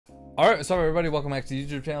Alright, so everybody, welcome back to the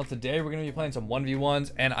YouTube channel. Today we're going to be playing some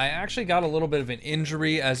 1v1s, and I actually got a little bit of an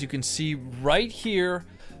injury, as you can see right here.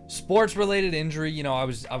 Sports related injury. You know, I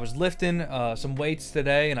was lifting some weights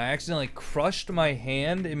today, and I accidentally crushed my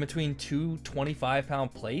hand in between two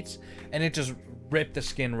 25-pound plates, and it just ripped the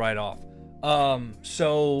skin right off.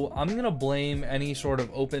 So I'm gonna blame any sort of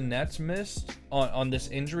open nets missed on this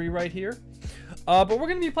injury right here. But we're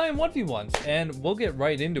gonna be playing 1v1s, and we'll get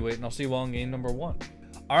right into it, and I'll see you all in game number 1.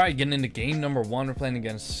 All right, getting into game number 1, we're playing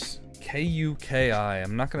against Kuki.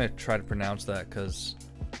 I'm not gonna try to pronounce that because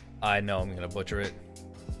I know I'm gonna butcher it.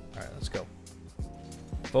 All right, let's go.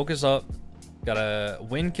 Focus up. Gotta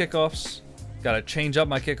win kickoffs. Gotta change up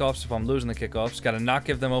my kickoffs if I'm losing the kickoffs. Gotta not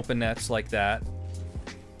give them open nets like that.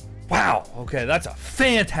 Wow, okay, that's a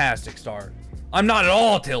fantastic start. I'm not at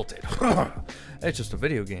all tilted. It's just a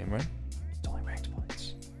video game, right? It's only ranked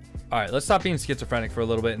points. All right, let's stop being schizophrenic for a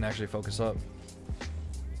little bit and actually focus up.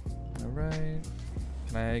 All right,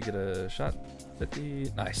 can I get a shot?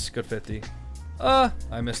 50, nice, good 50. I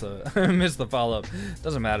missed the, I missed the follow-up.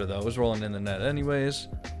 Doesn't matter though, it was rolling in the net anyways.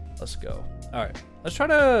 Let's go. All right, let's try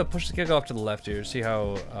to push the kickoff to the left here, see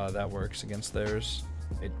how that works against theirs.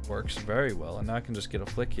 It works very well, and now I can just get a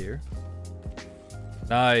flick here.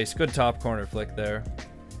 Nice, good top corner flick there.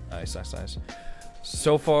 Nice, nice, nice.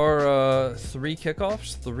 So far, 3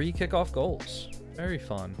 kickoffs, 3 kickoff goals. Very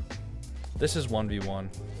fun. This is 1v1.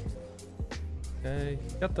 Okay,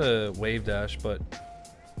 got the wave dash, but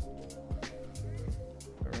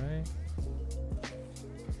all right.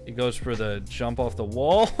 He goes for the jump off the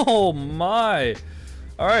wall. Oh my!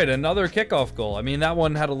 All right, another kickoff goal. I mean, that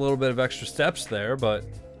one had a little bit of extra steps there, but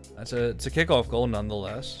it's a kickoff goal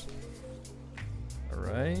nonetheless. All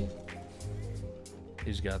right.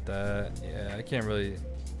 He's got that. Yeah, I can't really...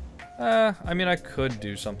 I mean, I could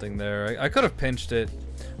do something there. I could have pinched it,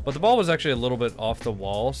 but the ball was actually a little bit off the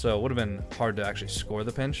wall, so it would have been hard to actually score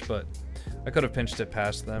the pinch, but I could have pinched it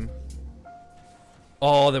past them.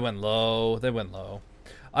 Oh, they went low. They went low.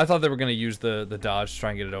 I thought they were going to use the dodge to try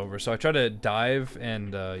and get it over, so I tried to dive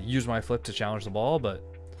and use my flip to challenge the ball, but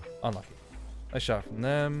unlucky. Nice shot from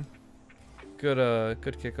them. Good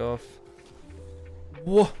good kickoff.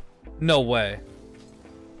 Whoa! No way.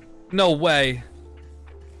 No way.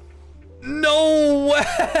 No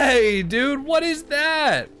way, dude! What is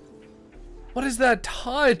that? What is that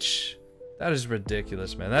touch? That is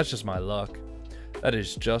ridiculous, man. That's just my luck. That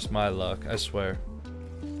is just my luck, I swear.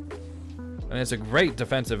 I mean, it's a great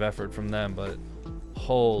defensive effort from them, but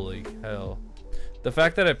holy hell. The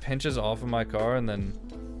fact that it pinches off of my car and then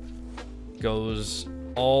goes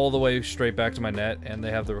all the way straight back to my net, and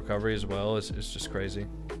they have the recovery as well, is just crazy.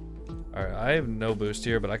 All right, I have no boost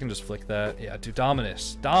here, but I can just flick that. Yeah, dude,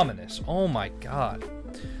 Dominus. Dominus. Oh my god.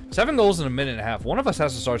 7 goals in a minute and a half. One of us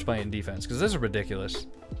has to start playing defense, because this is ridiculous.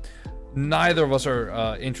 Neither of us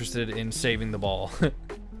are interested in saving the ball.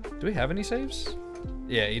 Do we have any saves?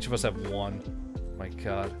 Yeah, each of us have 1. Oh my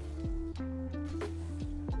god.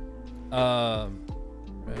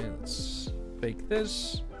 Right, let's fake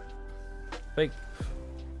this. Fake.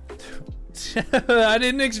 I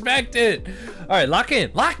didn't expect it. All right, lock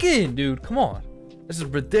in, dude. Come on. This is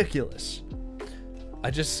ridiculous.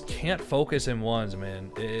 I just can't focus in ones,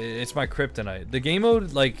 man. It's my kryptonite. The game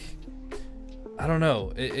mode, like, I don't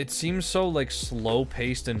know. It seems so like slow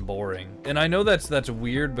paced and boring. And I know that's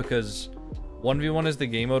weird because 1v1 is the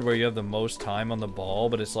game mode where you have the most time on the ball,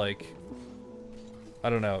 but it's like, I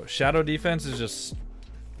don't know. Shadow defense is just,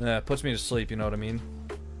 puts me to sleep, you know what I mean?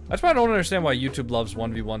 That's why I don't understand why YouTube loves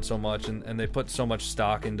 1v1 so much, and they put so much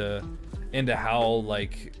stock into how,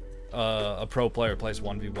 like, a pro player plays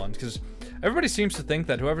 1v1, because everybody seems to think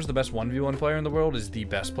that whoever's the best 1v1 player in the world is the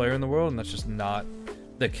best player in the world, and that's just not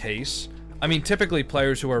the case. I mean, typically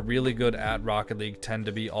players who are really good at Rocket League tend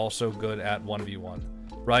to be also good at 1v1.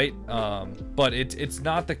 Right? But it's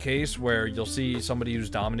not the case where you'll see somebody who's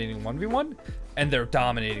dominating 1v1 and they're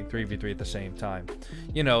dominating 3v3 at the same time.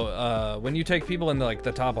 You know, when you take people in like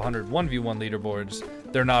the top 100 1v1 leaderboards,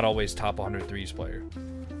 they're not always top 100 threes player.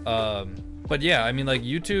 But yeah, I mean, like,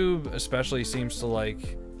 YouTube especially seems to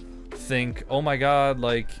like think, oh my god,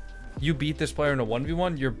 like, you beat this player in a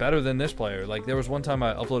 1v1, you're better than this player. Like, there was one time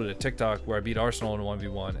I uploaded a TikTok where I beat Arsenal in a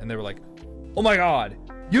 1v1, and they were like, oh my god,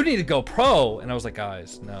 you need to go pro. And I was like,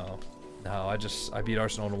 guys, no, I beat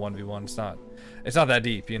Arsenal in a 1v1. It's not that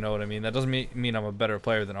deep, you know what I mean? That doesn't mean I'm a better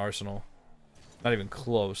player than Arsenal. Not even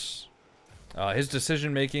close. His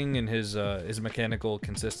decision making and his mechanical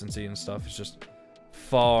consistency and stuff is just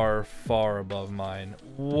far above mine.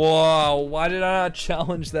 Whoa, why did I not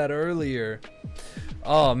challenge that earlier?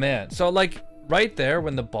 Oh man. So like right there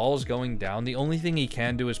when the ball is going down, the only thing he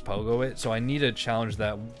can do is pogo it. So I need to challenge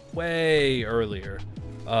that way earlier.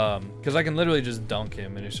 Because I can literally just dunk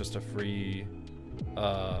him and it's just a free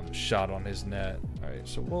shot on his net. Alright,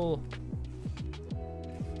 so we'll...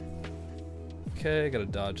 Okay, gotta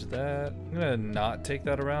dodge that. I'm gonna not take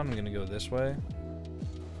that around. I'm gonna go this way.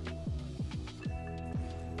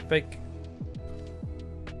 Fake.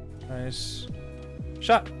 Nice.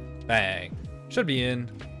 Shot. Bang. Should be in.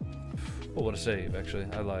 Oh, what a save, actually.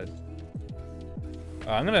 I lied.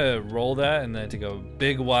 I'm gonna roll that and then take a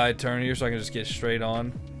big wide turn here so I can just get straight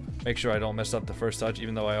on. Make sure I don't mess up the first touch,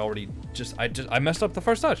 even though I messed up the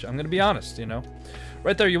first touch. I'm gonna be honest, you know.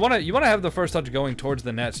 Right there, you wanna have the first touch going towards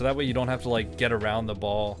the net, so that way you don't have to like get around the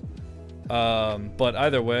ball. But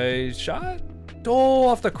either way, shot. Oh,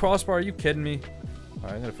 off the crossbar. Are you kidding me? All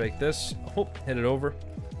right, I'm gonna fake this. Oh, hit it over.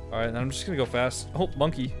 All right, then I'm just gonna go fast. Oh,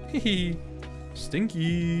 monkey. Hee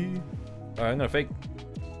stinky. All right, I'm gonna fake.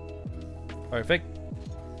 All right, fake.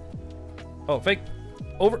 Oh, fake.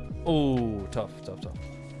 Over. Oh, tough, tough, tough.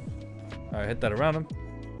 All right, hit that around him.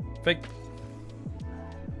 Fake.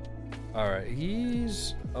 All right,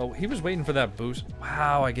 he's... Oh, he was waiting for that boost.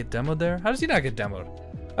 Wow, I get demoed there? How does he not get demoed?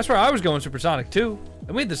 I swear I was going supersonic too.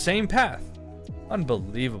 And we had the same path.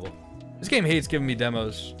 Unbelievable. This game hates giving me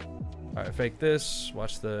demos. All right, fake this.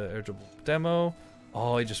 Watch the air dribble demo.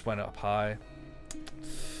 Oh, he just went up high.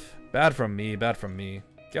 Bad from me, bad from me.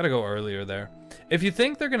 Gotta go earlier there. If you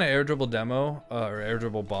think they're gonna air dribble demo or air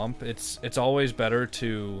dribble bump, it's always better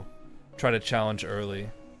to try to challenge early.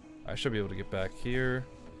 I should be able to get back here.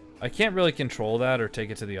 I can't really control that or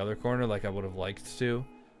take it to the other corner like I would have liked to,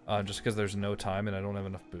 just because there's no time and I don't have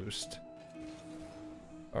enough boost.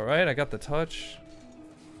 All right, I got the touch.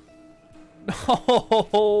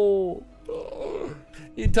 Oh,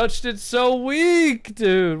 he touched it so weak,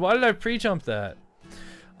 dude. Why did I pre-jump that?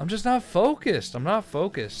 I'm just not focused. I'm not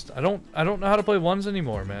focused. I don't know how to play ones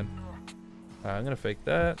anymore, man. All right, I'm gonna fake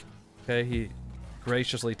that. Okay, he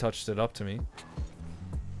graciously touched it up to me.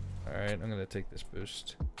 All right, I'm gonna take this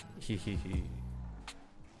boost. Hee.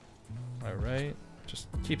 All right, just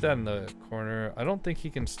keep that in the corner. I don't think he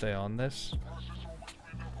can stay on this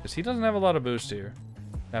because he doesn't have a lot of boost here.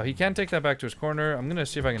 Now he can take that back to his corner. I'm gonna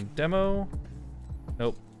see if I can demo.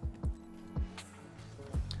 Nope.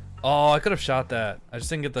 Oh, I could have shot that. I just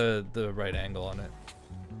didn't get the right angle on it.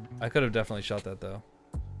 I could have definitely shot that though.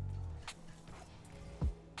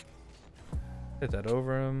 Hit that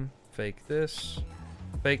over him. Fake this.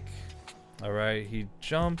 Fake. All right, he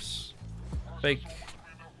jumps. Fake.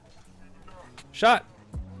 Shot.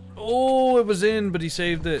 Oh, it was in, but he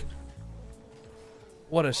saved it.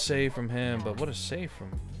 What a save from him, but what a save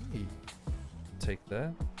from me. Take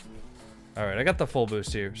that. All right, I got the full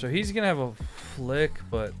boost here. So he's gonna have a flick,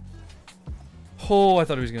 but oh, I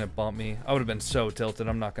thought he was gonna bump me. I would have been so tilted,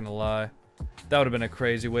 I'm not gonna lie. That would have been a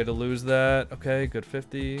crazy way to lose that. Okay, good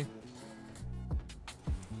 50.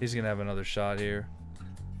 He's gonna have another shot here.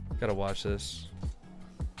 Gotta watch this.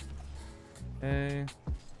 Okay.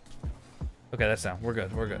 Okay, that's down. We're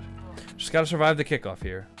good. We're good. Just gotta survive the kickoff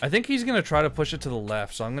here. I think he's gonna try to push it to the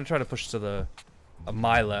left, so I'm gonna try to push to the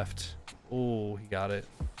my left. Oh, he got it.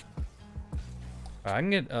 Alright, I can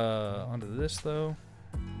get onto this though.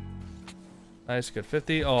 Nice, good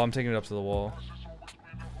 50. Oh, I'm taking it up to the wall.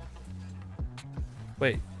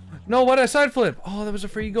 Wait. No, why did I side flip? Oh, that was a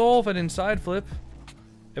free goal if I didn't side flip.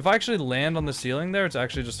 If I actually land on the ceiling there, it's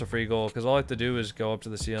actually just a free goal because all I have to do is go up to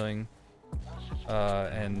the ceiling.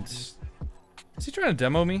 And is he trying to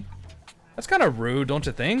demo me? That's kind of rude, don't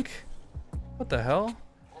you think? What the hell?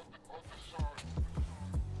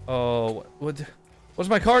 Oh, what's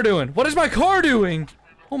my car doing? What is my car doing?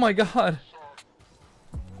 Oh my god.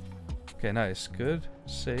 Okay, nice. Good.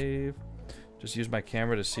 Save. Just use my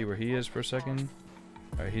camera to see where he is for a second.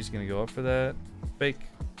 Alright, he's gonna go up for that. Fake.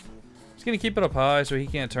 He's gonna keep it up high so he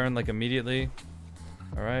can't turn like immediately.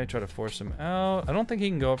 Alright, try to force him out. I don't think he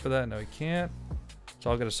can go up for that. No, he can't.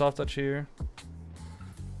 So I'll get a soft touch here.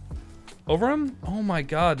 Over him? Oh my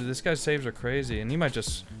god, dude, this guy's saves are crazy. And he might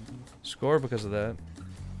just score because of that.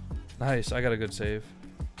 Nice, I got a good save.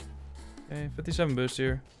 Okay, 57 boost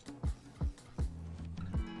here.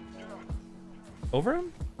 Over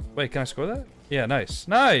him? Wait, can I score that? Yeah, nice.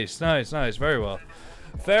 Nice, nice, nice. Very well.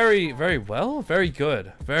 Very, very well. Very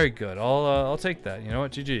good. Very good. I'll take that. You know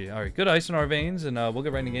what? GG. All right, good ice in our veins, and we'll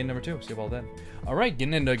get right into game number 2. See you all then. All right,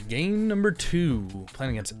 getting into game number 2.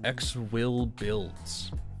 Playing against X-Will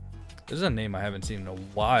Builds. This is a name I haven't seen in a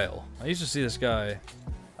while. I used to see this guy,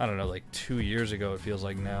 I don't know, like 2 years ago, it feels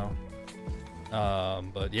like now.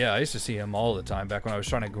 But yeah, I used to see him all the time back when I was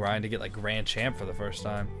trying to grind to get like Grand Champ for the first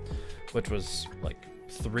time, which was like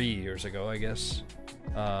 3 years ago, I guess.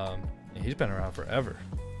 He's been around forever.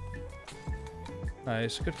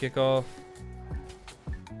 Nice, good kickoff.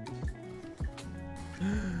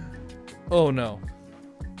 Oh no.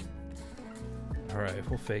 Alright,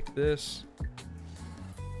 we'll fake this.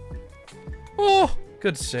 Oh,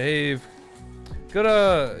 good save.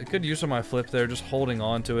 Good use of my flip there, just holding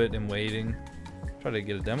on to it and waiting. Try to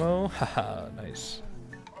get a demo. Haha, nice.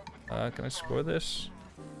 Can I score this?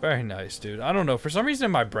 Very nice, dude. I don't know. For some reason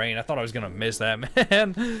in my brain, I thought I was gonna miss that,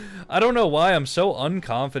 man. I don't know why I'm so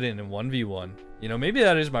unconfident in 1v1. You know, maybe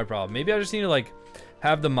that is my problem. Maybe I just need to, like,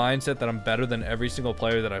 have the mindset that I'm better than every single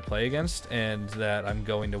player that I play against and that I'm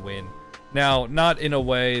going to win. Now, not in a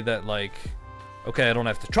way that, like, okay, I don't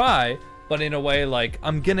have to try, but in a way, like,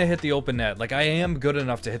 I'm gonna hit the open net. Like, I am good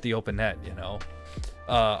enough to hit the open net, you know?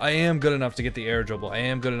 I am good enough to get the air dribble. I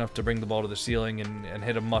am good enough to bring the ball to the ceiling and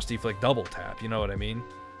hit a musty flick double tap, you know what I mean?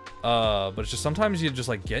 But it's just sometimes you just,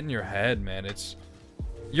 like, get in your head, man. It's...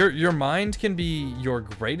 Your mind can be your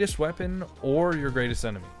greatest weapon or your greatest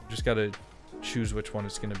enemy. You just gotta choose which one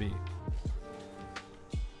it's gonna be.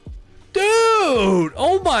 Dude!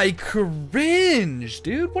 Oh my cringe!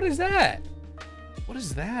 Dude, what is that? What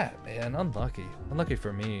is that, man? Unlucky. Unlucky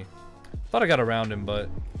for me. Thought I got around him, but...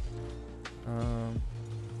 I'm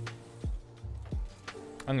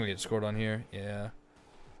gonna get scored on here. Yeah.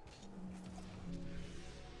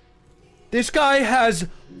 This guy has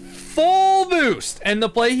full boost, and the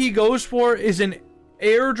play he goes for is an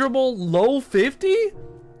air dribble low 50?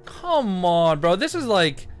 Come on, bro. This is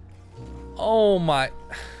like... Oh my...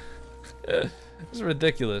 This is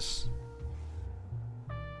ridiculous.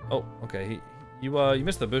 Oh, okay. You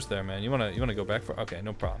missed the boost there, man. You wanna go back for... Okay,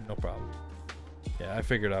 no problem, no problem. Yeah, I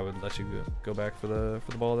figured I would let you go back for the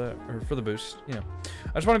ball there, or for the boost. You know,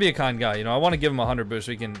 I just want to be a kind guy. You know, I want to give him 100 boost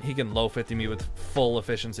so he can low 50 me with full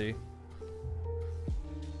efficiency.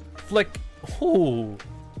 Flick. Ooh,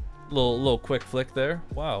 little quick flick there.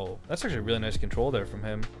 Wow, that's actually really nice control there from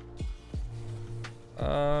him.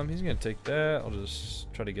 He's gonna take that. I'll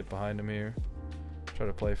just try to get behind him here. Try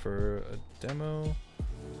to play for a demo.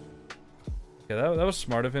 Okay, that was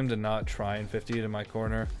smart of him to not try and 50 it in my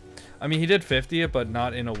corner. I mean, he did 50 it, but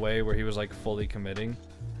not in a way where he was, like, fully committing.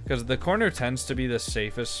 Because the corner tends to be the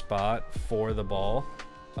safest spot for the ball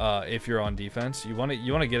if you're on defense. You want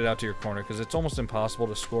to get it out to your corner because it's almost impossible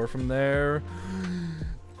to score from there.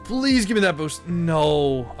 Please give me that boost.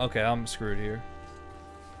 No. Okay, I'm screwed here.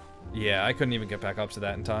 Yeah, I couldn't even get back up to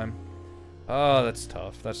that in time. Oh, that's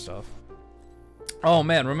tough. That's tough. Oh,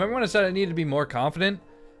 man. Remember when I said I needed to be more confident?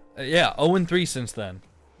 Yeah, 0-3 since then.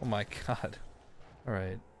 Oh, my God. All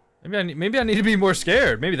right. Maybe I need to be more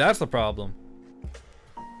scared. Maybe that's the problem.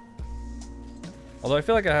 Although I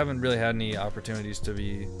feel like I haven't really had any opportunities to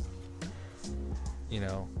be, you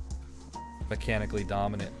know, mechanically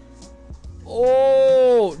dominant.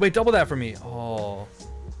 Oh, wait, double that for me. Oh,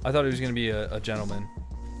 I thought he was going to be a gentleman.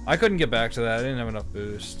 I couldn't get back to that. I didn't have enough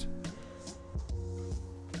boost.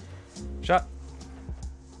 Shot.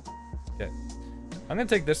 Okay. I'm going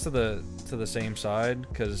to take this to the same side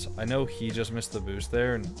because I know he just missed the boost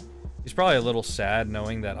there, and he's probably a little sad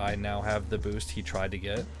knowing that I now have the boost he tried to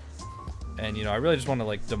get. And, you know, I really just want to,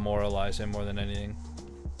 like, demoralize him more than anything.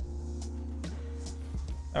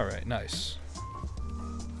 Alright, nice.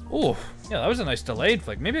 Ooh, yeah, that was a nice delayed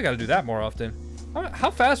flick. Maybe I gotta do that more often. How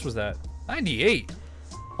fast was that? 98.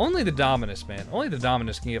 Only the Dominus, man. Only the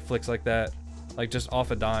Dominus can get flicks like that. Like, just off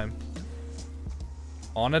a dime.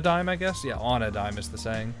 On a dime, I guess? Yeah, on a dime is the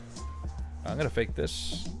saying. I'm gonna fake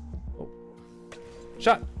this. Oh.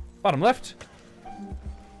 Shot! Bottom left!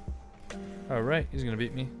 Alright, he's gonna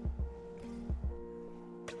beat me.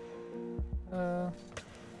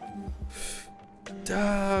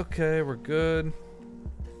 Okay, we're good.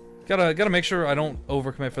 Gotta make sure I don't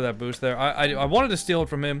overcommit for that boost there. I wanted to steal it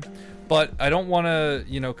from him, but I don't want to,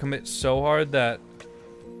 you know, commit so hard that...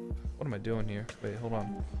 What am I doing here? Wait, hold on.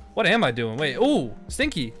 What am I doing? Wait, ooh,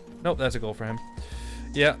 stinky. Nope, that's a goal for him.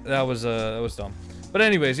 Yeah, that was dumb. But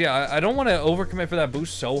anyways, yeah, I don't want to overcommit for that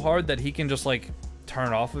boost so hard that he can just, like,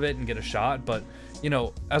 turn off of it and get a shot, but... You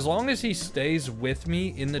know, as long as he stays with me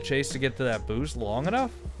in the chase to get to that boost long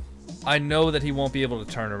enough, I know that he won't be able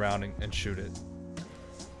to turn around and shoot it.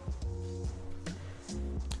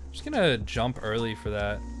 Just gonna jump early for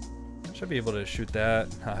that. Should be able to shoot that.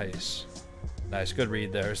 Nice. Nice, good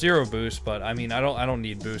read there. 0 boost, but I mean, I don't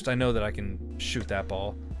need boost. I know that I can shoot that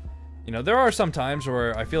ball. You know, there are some times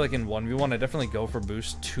where I feel like in 1v1, I definitely go for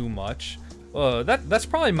boost too much. That's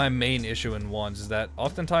probably my main issue in ones, is that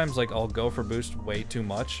oftentimes, like, I'll go for boost way too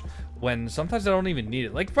much when sometimes I don't even need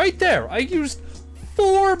it. Like, right there, I used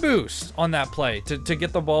 4 boosts on that play to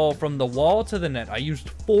get the ball from the wall to the net. I used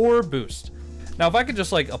 4 boosts. Now, if I could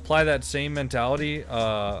just like apply that same mentality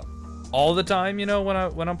all the time, you know, when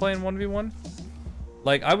I'm playing 1v1,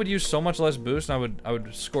 like I would use so much less boost and I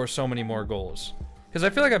would score so many more goals. Because I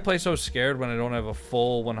feel like I play so scared when I don't have a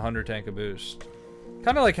full 100 tank of boost.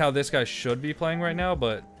 Kind of like how this guy should be playing right now,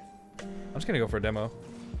 but I'm just gonna go for a demo.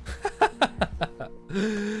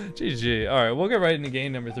 GG. All right, we'll get right into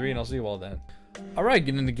game number 3 and I'll see you all then. All right,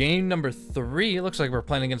 getting into game number 3. It looks like we're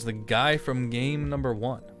playing against the guy from game number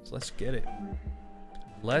 1. So let's get it.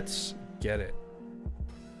 Let's get it.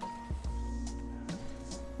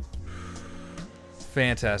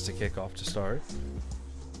 Fantastic kickoff to start.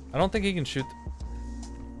 I don't think he can shoot.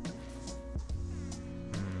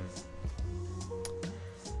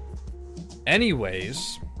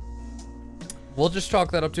 Anyways, we'll just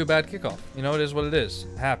chalk that up to a bad kickoff. You know, it is what it is.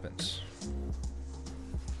 It happens.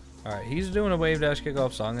 All right, he's doing a wave dash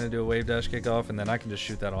kickoff, so I'm going to do a wave dash kickoff, and then I can just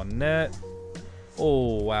shoot that on net.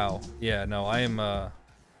 Oh, wow. Yeah, no, I'm a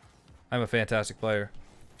fantastic player.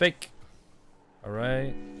 Fake. All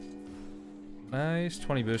right. Nice.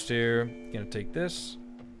 20 boost here. Going to take this.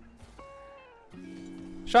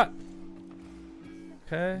 Shot.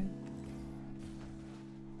 Okay.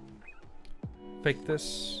 Fake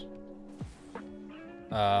this.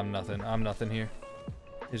 I'm nothing here.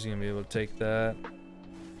 He's gonna be able to take that.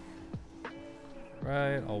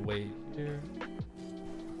 Right, I'll wait here.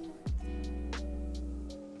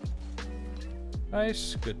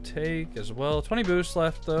 Nice, good take as well. 20 boosts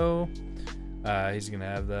left though. He's gonna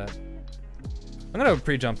have that. I'm gonna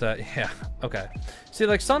pre-jump that. Yeah, okay. See,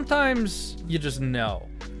 like sometimes you just know,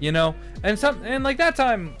 you know, and like that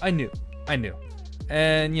time I knew.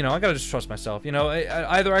 And, you know, I gotta just trust myself. You know,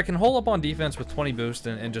 either I can hold up on defense with 20 boost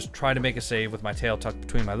and just try to make a save with my tail tucked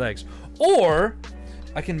between my legs. Or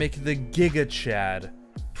I can make the Giga Chad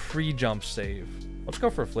pre-jump save. Let's go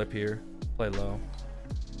for a flip here. Play low.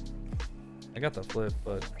 I got the flip,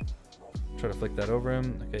 but try to flick that over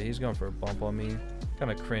him. Okay, he's going for a bump on me. Kind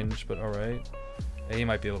of cringe, but all right. Yeah, he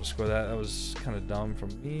might be able to score that. That was kind of dumb from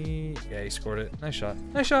me. Yeah, he scored it. Nice shot.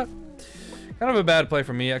 Nice shot. Kind of a bad play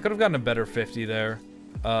for me. I could have gotten a better 50 there.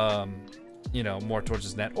 You know, more towards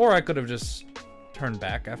his net. Or I could have just turned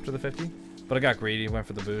back after the 50. But I got greedy, went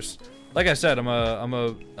for the boost. Like I said, I'm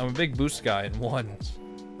a big boost guy in ones.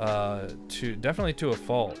 Definitely to a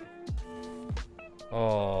fault.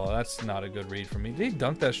 Oh, that's not a good read for me. Did he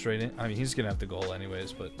dunk that straight in? I mean, he's gonna have to goal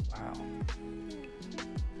anyways, but wow.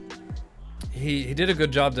 He did a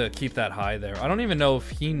good job to keep that high there. I don't even know if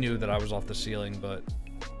he knew that I was off the ceiling, but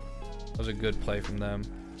that was a good play from them.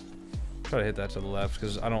 Try to hit that to the left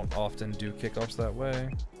because I don't often do kickoffs that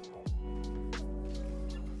way.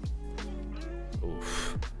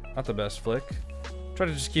 Oof. Not the best flick. Try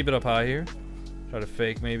to just keep it up high here. Try to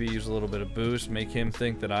fake, maybe use a little bit of boost, make him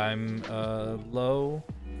think that I'm low.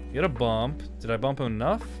 Get a bump. Did I bump him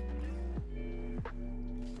enough?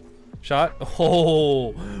 Shot.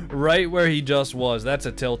 Oh, right where he just was. That's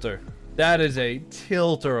a tilter. That is a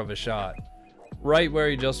tilter of a shot. Right where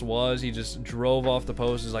he just was, he just drove off the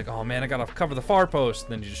post. He's like, oh man, I gotta cover the far post.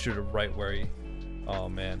 And then you just shoot it right where he, oh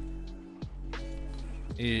man.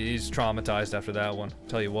 He's traumatized after that one.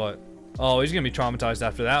 Tell you what. Oh, he's gonna be traumatized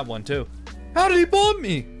after that one too. How did he bump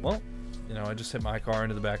me? Well, you know, I just hit my car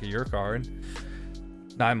into the back of your car, and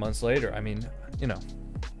 9 months later, I mean, you know.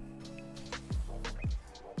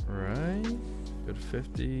 Right, good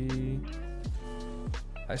 50.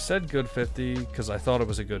 I said good 50 because I thought it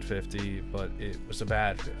was a good 50, but it was a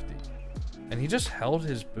bad 50. And he just held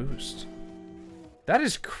his boost. That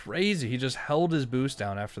is crazy. He just held his boost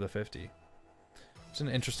down after the 50. It's an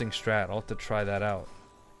interesting strat. I'll have to try that out.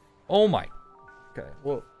 Oh my. Okay,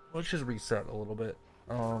 well, let's just reset a little bit.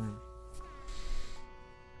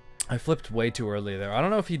 I flipped way too early there. I don't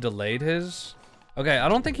know if he delayed his. Okay, I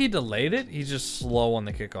don't think he delayed it. He's just slow on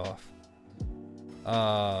the kickoff.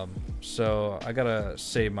 So I gotta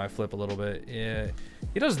save my flip a little bit. Yeah,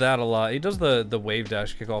 he does that a lot. He does the wave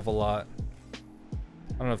dash kickoff a lot.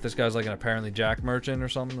 I don't know if this guy's like an apparently jack merchant or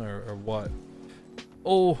something or what.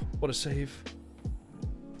 Oh, what a save.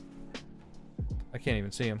 I can't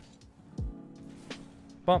even see him.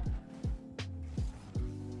 Bump.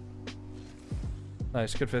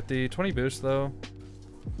 Nice, good 50. 20 boost though.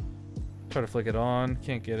 Try to flick it on.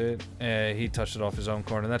 Can't get it. He touched it off his own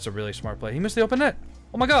corner. That's a really smart play. He missed the open net.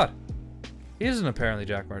 Oh my god. He is an apparently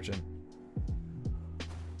jack merchant.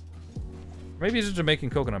 Maybe he's a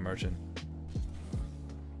Jamaican coconut merchant.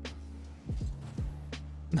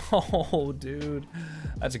 No, dude.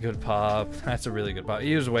 That's a good pop. That's a really good pop.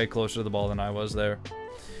 He was way closer to the ball than I was there.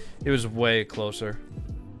 He was way closer.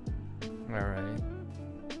 Alright.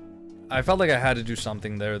 I felt like I had to do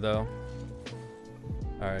something there, though.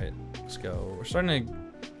 All right, let's go. We're starting to...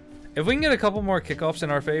 If we can get a couple more kickoffs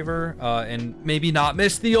in our favor, and maybe not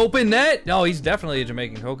miss the open net. No, he's definitely a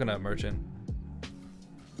Jamaican coconut merchant.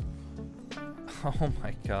 Oh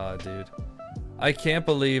my God, dude. I can't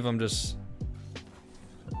believe I'm just...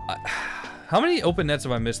 How many open nets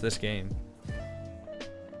have I missed this game?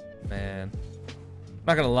 Man.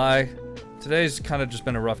 Not gonna lie. Today's kind of just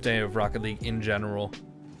been a rough day of Rocket League in general.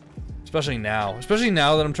 Especially now. Especially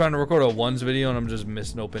now that I'm trying to record a ones video and I'm just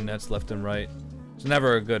missing open nets left and right. It's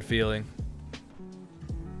never a good feeling.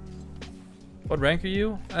 What rank are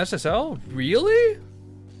you? SSL? Really?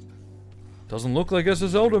 Doesn't look like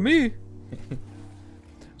SSL to me.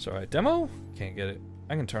 It's alright. Demo? Can't get it.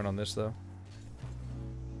 I can turn on this though.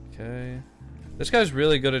 Okay. This guy's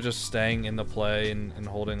really good at just staying in the play and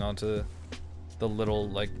holding on to the little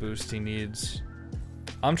like boost he needs.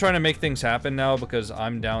 I'm trying to make things happen now because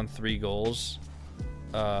I'm down 3 goals.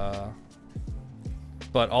 But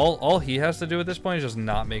all he has to do at this point is just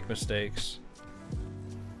not make mistakes.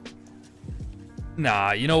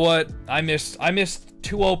 Nah, you know what? I missed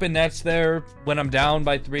 2 open nets there when I'm down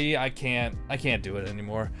by 3. I can't do it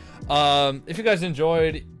anymore. If you guys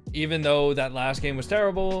enjoyed, even though that last game was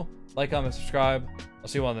terrible, like, comment, subscribe. I'll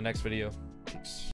see you on the next video. Peace.